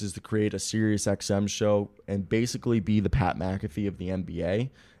goal is to create a Sirius XM show and basically be the Pat McAfee of the NBA,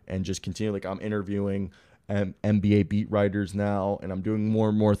 and just continue. Like, I'm interviewing NBA beat writers now, and I'm doing more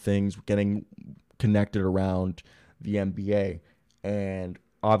and more things, getting connected around the NBA. And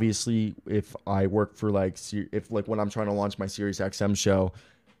obviously, if I work for when I'm trying to launch my Sirius XM show,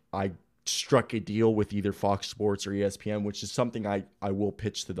 I struck a deal with either Fox Sports or ESPN, which is something I will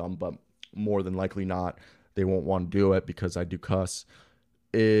pitch to them, but more than likely not. They won't want to do it because I do cuss.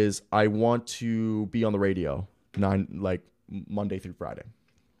 Is I want to be on the radio Monday through Friday.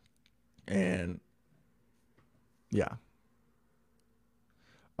 And yeah.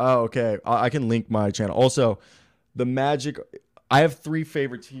 Oh, okay. I can link my channel. Also, the Magic. I have 3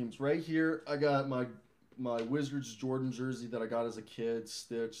 favorite teams right here. I got my Wizards Jordan jersey that I got as a kid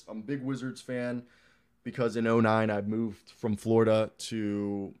stitched. I'm a big Wizards fan because in 2009 I moved from Florida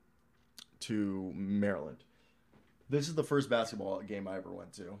to Maryland. This is the first basketball game I ever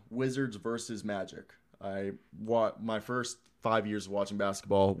went to. Wizards versus Magic. My first 5 years of watching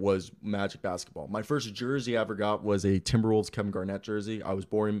basketball was Magic basketball. My first jersey I ever got was a Timberwolves Kevin Garnett jersey. I was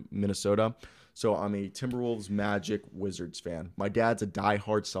born in Minnesota, so I'm a Timberwolves, Magic, Wizards fan. My dad's a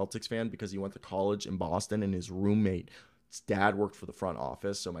diehard Celtics fan because he went to college in Boston, and his roommate's dad worked for the front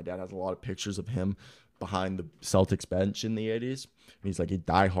office, so my dad has a lot of pictures of him behind the Celtics bench in the 80s. And he's like a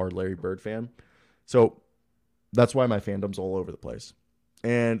diehard Larry Bird fan. So that's why my fandom's all over the place.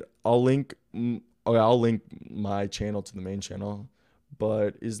 And I'll link my channel to the main channel,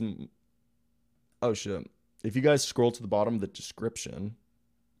 but if you guys scroll to the bottom of the description,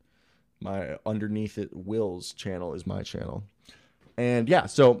 underneath it, Will's channel is my channel. And yeah,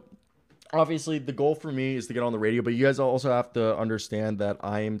 so obviously the goal for me is to get on the radio, but you guys also have to understand that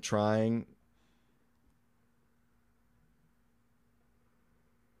I am trying.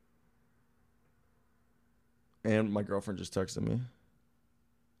 And my girlfriend just texted me.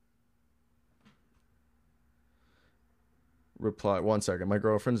 Reply 1 second. My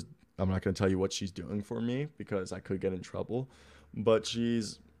girlfriend's, I'm not going to tell you what she's doing for me because I could get in trouble, but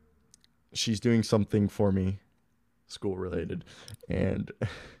she's doing something for me, school related, and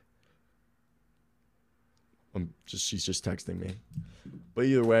she's just texting me. But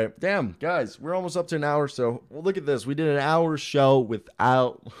either way, damn, guys, we're almost up to an hour. So well, look at this. We did an hour show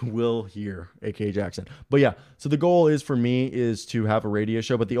without Will here, aka Jackson. But yeah, so the goal is for me is to have a radio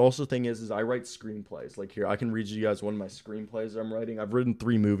show. But the also thing is I write screenplays. Like here, I can read you guys one of my screenplays I'm writing. I've written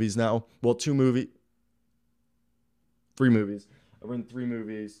 3 movies now. Well, 3 movies. I've written 3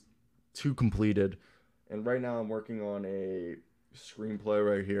 movies, 2 completed, and right now I'm working on a screenplay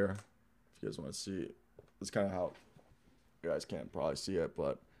right here. If you guys want to see it, it's kind of how. You guys can't probably see it,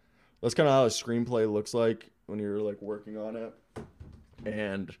 but that's kind of how a screenplay looks like when you're like working on it.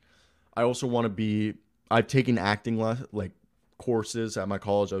 And I also want to be. I've taken acting like courses at my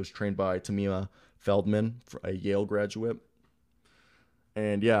college. I was trained by Tamima Feldman, a Yale graduate.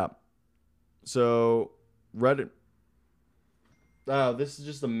 And yeah, so Reddit. This is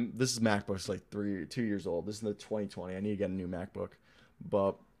just this is MacBook's like 2 years old. This is the 2020. I need to get a new MacBook,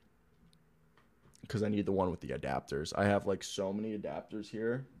 but because I need the one with the adapters. I have like so many adapters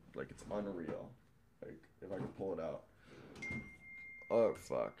here, like it's unreal. Like if I can pull it out. Oh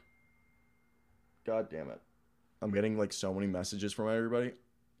fuck. God damn it. I'm getting like so many messages from everybody.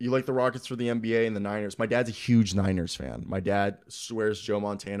 You like the Rockets for the NBA and the Niners. My dad's a huge Niners fan. My dad swears Joe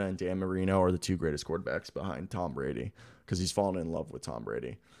Montana and Dan Marino are the 2 greatest quarterbacks behind Tom Brady because he's fallen in love with Tom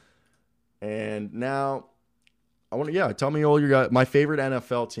Brady. And now I want to, yeah, tell me all you got. My favorite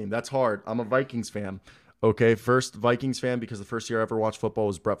NFL team. That's hard. I'm a Vikings fan. Okay, first Vikings fan because the first year I ever watched football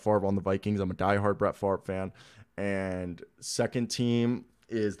was Brett Favre on the Vikings. I'm a diehard Brett Favre fan. And second team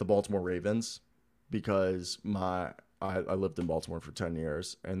is the Baltimore Ravens because I lived in Baltimore for 10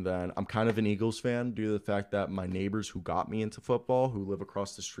 years. And then I'm kind of an Eagles fan due to the fact that my neighbors who got me into football, who live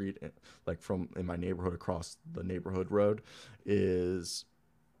across the street, like from in my neighborhood across the neighborhood road, is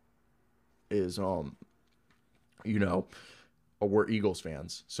you know, we're Eagles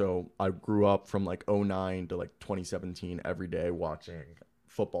fans. So I grew up from like '09 to like 2017 every day watching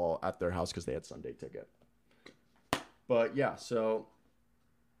football at their house because they had Sunday ticket. But yeah, so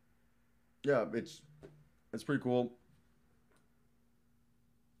yeah, it's pretty cool.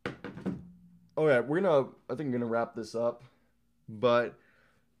 Oh yeah, I think we're gonna wrap this up. But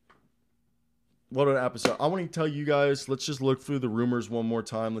what an episode. I want to tell you guys, let's just look through the rumors one more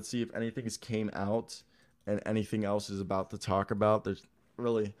time. Let's see if anything has came out and anything else is about to talk about. There's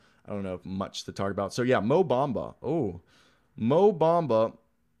really, I don't know, much to talk about. So yeah, Mo Bamba. Oh, Mo Bamba.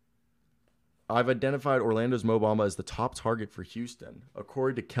 I've identified Orlando's Mo Bamba as the top target for Houston,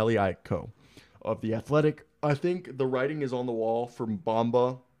 according to Kelly Aiko of The Athletic. I think the writing is on the wall for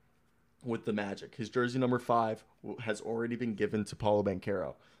Bamba with the Magic. His jersey number 5 has already been given to Paulo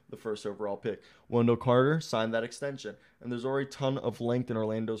Banchero, the first overall pick. Wendell Carter signed that extension, and there's already a ton of length in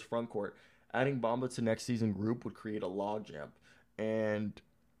Orlando's front court. Adding Bamba to next season group would create a logjam. And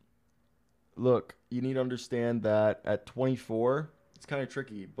look, you need to understand that at 24, it's kind of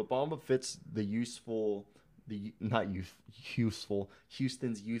tricky, but Bamba fits the useful,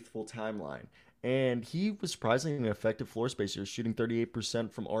 Houston's youthful timeline. And he was surprisingly effective floor spacer, shooting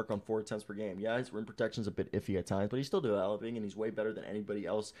 38% from arc on 4 attempts per game. Yeah, his rim protection's a bit iffy at times, but he's still developing, and he's way better than anybody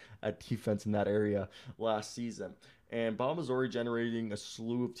else at defense in that area last season. And Bamba's already generating a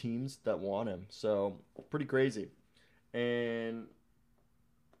slew of teams that want him, so pretty crazy. And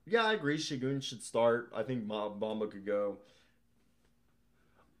yeah, I agree. Şengün should start. I think Bamba could go.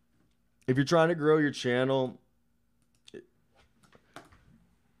 If you're trying to grow your channel,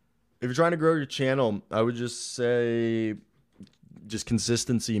 I would just say just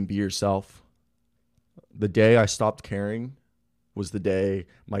consistency and be yourself. The day I stopped caring was the day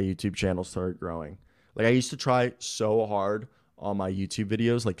my YouTube channel started growing. Like I used to try so hard on my YouTube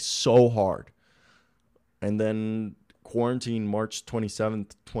videos, like so hard. And then quarantine March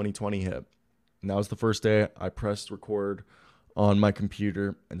 27th, 2020 hit. And that was the first day I pressed record on my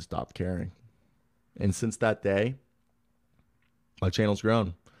computer and stopped caring. And since that day, my channel's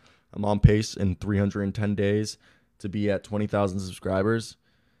grown. I'm on pace in 310 days to be at 20,000 subscribers,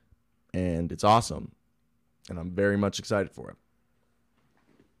 and it's awesome. And I'm very much excited for it.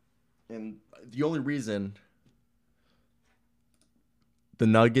 And the only reason the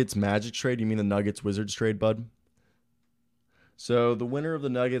Nuggets Magic trade, you mean the Nuggets Wizards trade, bud? So the winner of the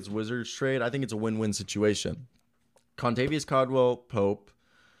Nuggets Wizards trade, I think it's a win-win situation. Contavious Caldwell Pope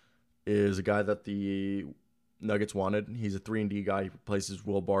is a guy that the Nuggets wanted. He's a 3-and-D guy. He replaces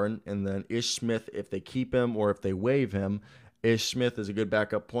Will Barton. And then Ish Smith, if they keep him or if they waive him, Ish Smith is a good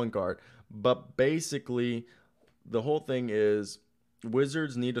backup point guard. But basically, the whole thing is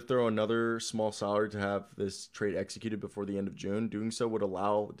Wizards need to throw another small salary to have this trade executed before the end of June. Doing so would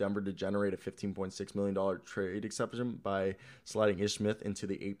allow Denver to generate a $15.6 million trade exception by sliding Ish Smith into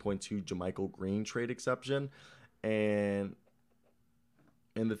the $8.2 JaMychal Green trade exception. And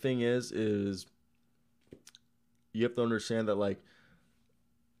the thing is you have to understand that, like,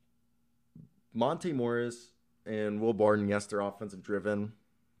 Monte Morris and Will Barton, yes, they're offensive driven,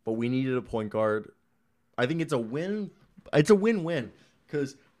 but we needed a point guard. I think it's a win. It's a win-win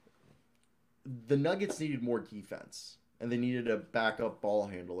because the Nuggets needed more defense and they needed a backup ball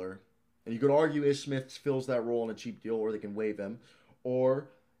handler. And you could argue Ish Smith fills that role on a cheap deal, or they can waive him, or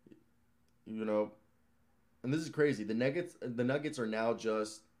and this is crazy. The Nuggets are now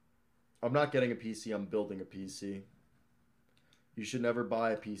just, I'm not getting a PC, I'm building a PC. You should never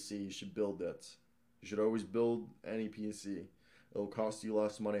buy a PC, you should build it. You should always build any PC. It'll cost you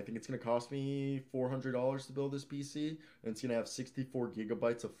less money. I think it's going to cost me $400 to build this PC. And it's going to have 64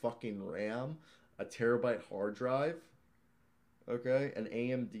 gigabytes of fucking RAM, a terabyte hard drive, okay, an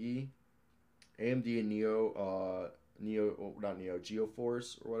AMD and GeForce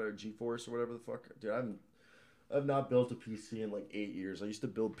or whatever, GeForce or whatever the fuck. Dude, I've not built a PC in like 8 years. I used to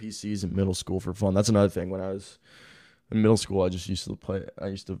build PCs in middle school for fun. That's another thing. When I was in middle school, I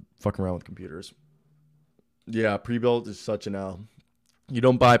used to fuck around with computers. Yeah, pre-built is such an L. You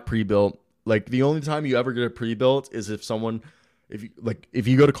don't buy pre-built. Like, the only time you ever get a pre-built is if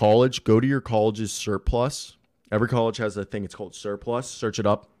you go to college, go to your college's surplus. Every college has a thing. It's called surplus. Search it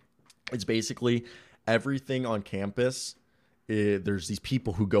up. It's basically everything on campus. There's these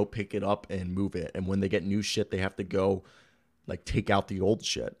people who go pick it up and move it. And when they get new shit, they have to go, like, take out the old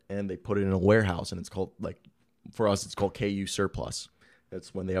shit. And they put it in a warehouse. And it's called, like, for us, it's called KU surplus.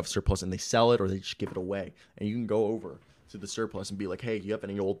 That's when they have surplus and they sell it or they just give it away. And you can go over to the surplus and be like, hey, do you have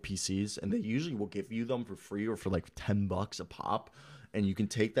any old PCs? And they usually will give you them for free or for like $10 a pop. And you can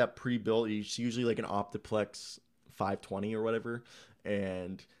take that pre-built, it's usually like an Optiplex 520 or whatever.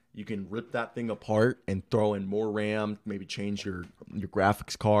 And you can rip that thing apart and throw in more RAM, maybe change your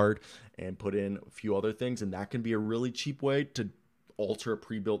graphics card and put in a few other things. And that can be a really cheap way to alter a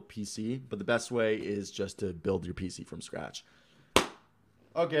pre-built PC. But the best way is just to build your PC from scratch.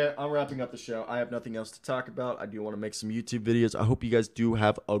 Okay, I'm wrapping up the show. I have nothing else to talk about. I do want to make some YouTube videos. I hope you guys do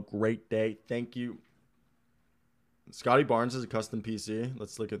have a great day. Thank you. Scotty Barnes is a custom PC.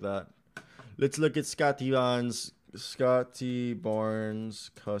 Let's look at that. Let's look at Scotty Barnes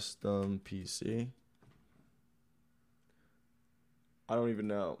custom PC. I don't even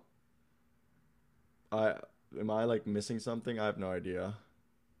know. Am I like missing something? I have no idea.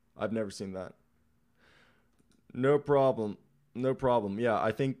 I've never seen that. No problem. No problem. Yeah,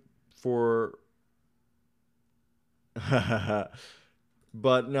 I think but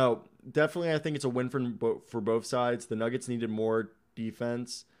no, definitely I think it's a win for both sides. The Nuggets needed more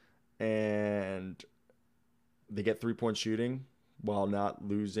defense, and they get 3-point shooting while not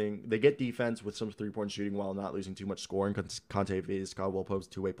losing. They get defense with some 3-point shooting while not losing too much scoring. Contavious Caldwell Pope's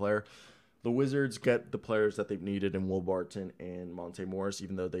two-way player. The Wizards get the players that they've needed in Will Barton and Monte Morris,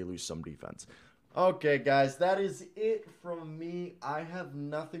 even though they lose some defense. Okay, guys, that is it from me. I have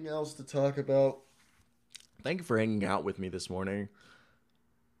nothing else to talk about. Thank you for hanging out with me this morning.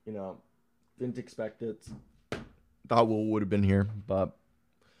 Didn't expect it. Thought Will would have been here, but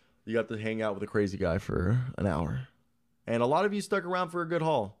you got to hang out with a crazy guy for an hour. And a lot of you stuck around for a good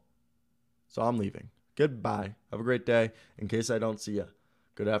haul. So I'm leaving. Goodbye. Have a great day. In case I don't see you.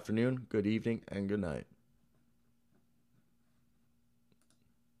 Good afternoon, good evening, and good night.